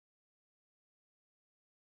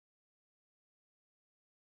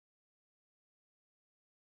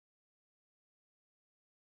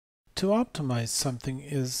To optimize something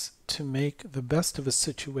is to make the best of a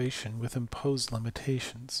situation with imposed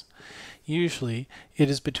limitations. Usually, it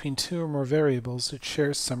is between two or more variables that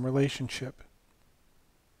share some relationship.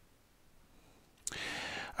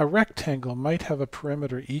 A rectangle might have a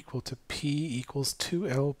perimeter equal to P equals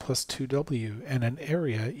 2L plus 2W and an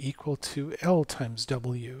area equal to L times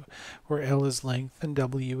W, where L is length and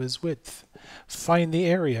W is width. Find the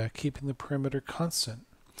area, keeping the perimeter constant.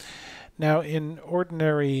 Now, in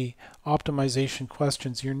ordinary optimization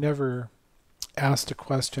questions, you're never asked a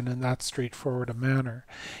question in that straightforward a manner.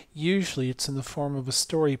 Usually it's in the form of a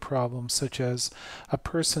story problem, such as a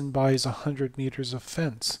person buys 100 meters of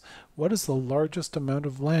fence. What is the largest amount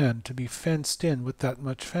of land to be fenced in with that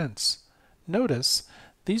much fence? Notice,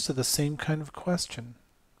 these are the same kind of question.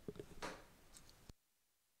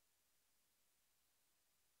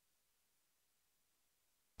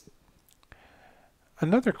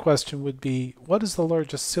 Another question would be, what is the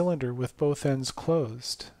largest cylinder with both ends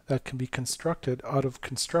closed that can be constructed out of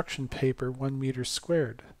construction paper 1 meter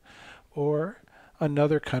squared? Or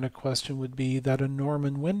another kind of question would be that a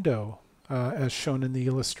Norman window, as shown in the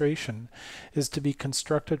illustration, is to be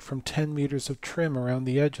constructed from 10 meters of trim around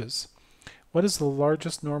the edges. What is the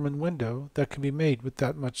largest Norman window that can be made with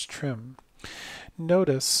that much trim?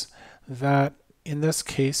 Notice that in this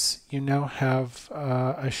case you now have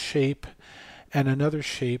a shape and another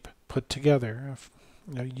shape put together.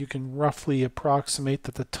 You can roughly approximate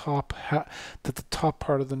that the top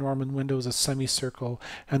part of the Norman window is a semicircle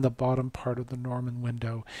and the bottom part of the Norman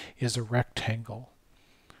window is a rectangle.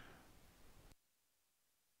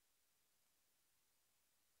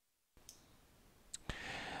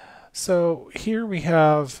 So here we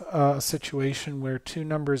have a situation where two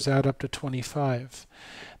numbers add up to 25.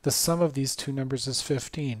 The sum of these two numbers is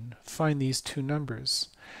 15. Find these two numbers.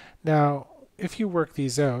 Now, if you work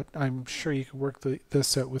these out, I'm sure you can work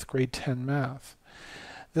this out with grade 10 math.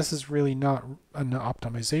 This is really not an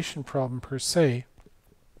optimization problem per se,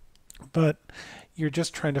 but you're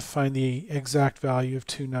just trying to find the exact value of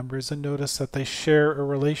two numbers, and notice that they share a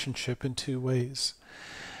relationship in two ways.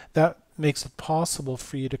 That makes it possible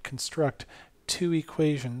for you to construct two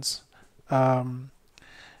equations,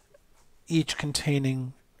 each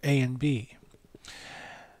containing a and b.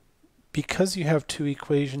 Because you have two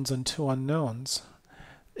equations and two unknowns,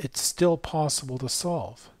 it's still possible to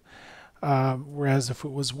solve. Whereas if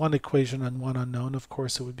it was one equation and one unknown, of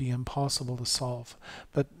course it would be impossible to solve.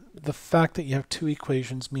 But the fact that you have two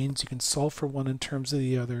equations means you can solve for one in terms of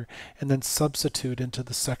the other and then substitute into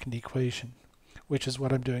the second equation, which is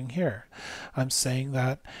what I'm doing here. I'm saying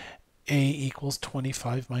that a equals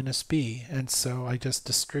 25 minus b, and so I just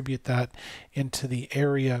distribute that into the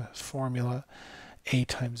area formula, a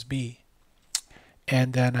times b.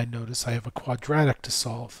 And then I notice I have a quadratic to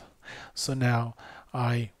solve. So now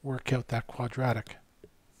I work out that quadratic.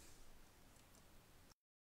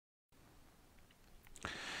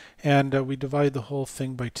 And we divide the whole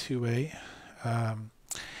thing by 2a.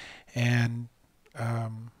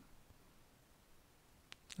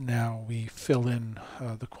 Now we fill in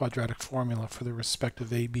the quadratic formula for the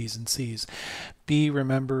respective a, b's, and c's. B,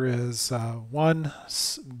 remember, is 1.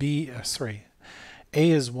 A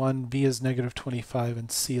is 1, B is negative 25, and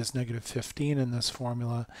C is negative 15 in this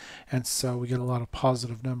formula. And so we get a lot of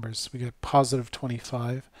positive numbers. We get positive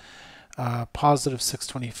 25, positive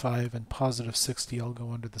 625, and positive 60 all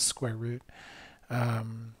go under the square root,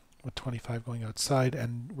 with 25 going outside,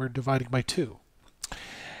 and we're dividing by 2.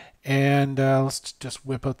 And let's just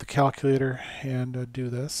whip out the calculator and do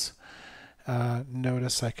this.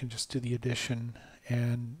 Notice I can just do the addition.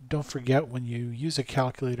 And don't forget, when you use a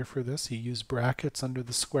calculator for this, you use brackets under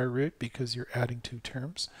the square root because you're adding two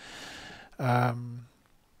terms. And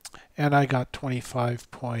I got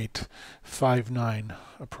 25.59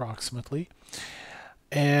 approximately.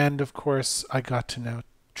 And of course, I got to now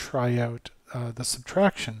try out the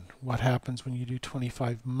subtraction. What happens when you do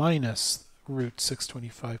 25 minus root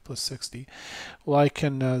 625 plus 60? Well, I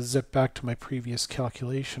can zip back to my previous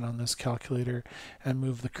calculation on this calculator and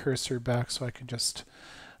move the cursor back so I can just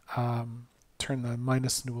turn the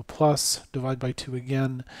minus into a plus, divide by 2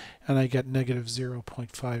 again, and I get negative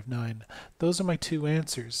 0.59. Those are my two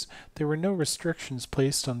answers. There were no restrictions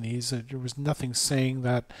placed on these. There was nothing saying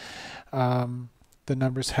that the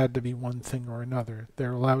numbers had to be one thing or another.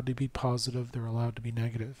 They're allowed to be positive, they're allowed to be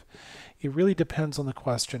negative. It really depends on the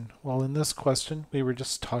question. Well, in this question, we were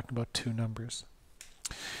just talking about two numbers.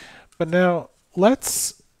 But now,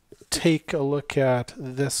 let's take a look at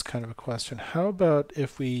this kind of a question. How about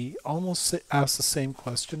if we almost ask the same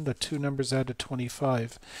question, the two numbers add to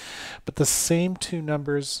 25, but the same two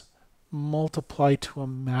numbers multiply to a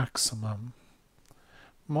maximum.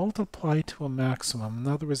 multiply to a maximum. In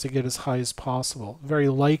other words, they get as high as possible. Very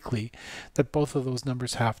likely that both of those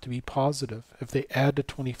numbers have to be positive. If they add to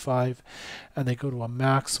 25 and they go to a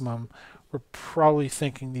maximum, we're probably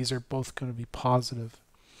thinking these are both going to be positive.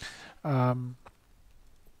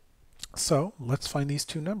 So let's find these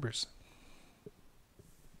two numbers.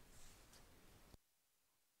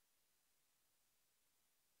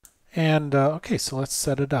 And okay, so let's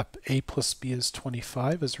set it up. A plus b is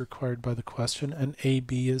 25 as required by the question, and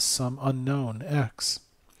ab is some unknown x.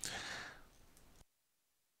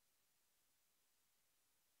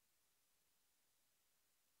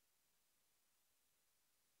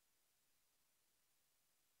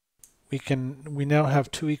 We now have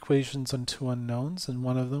two equations and two unknowns, and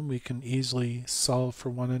one of them we can easily solve for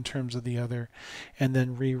one in terms of the other, and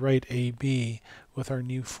then rewrite ab with our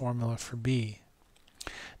new formula for b.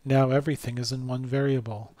 Now everything is in one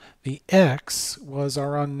variable. The x was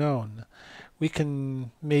our unknown. We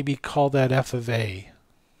can maybe call that f of a.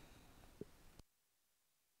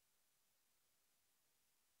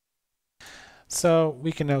 So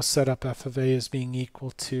we can now set up f of a as being equal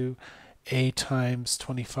to a times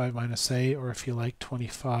 25 minus a, or if you like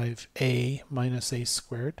 25a minus a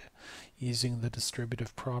squared, using the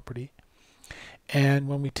distributive property. And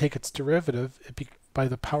when we take its derivative, by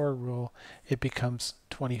the power rule, it becomes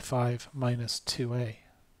 25 minus 2a.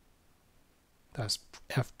 That's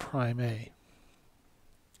f prime a.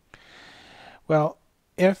 Well,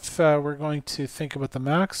 if we're going to think about the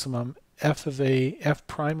maximum, f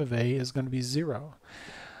prime of a is going to be 0.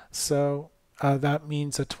 So that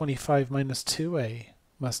means that 25 minus 2a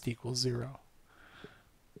must equal 0.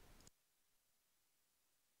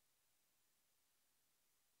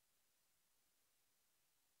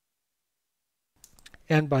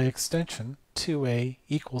 And by extension, 2a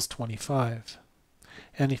equals 25.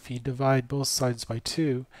 And if you divide both sides by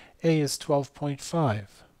 2, a is 12.5.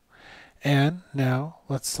 And now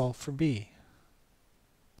let's solve for b.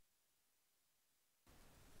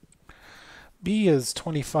 b is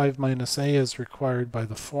 25 minus a as required by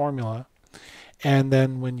the formula. And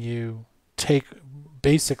then when you take,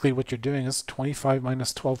 basically what you're doing is 25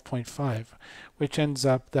 minus 12.5, which ends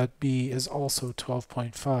up that b is also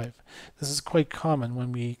 12.5. This is quite common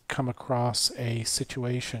when we come across a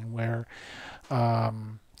situation where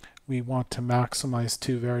we want to maximize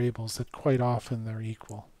two variables that quite often they're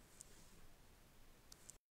equal.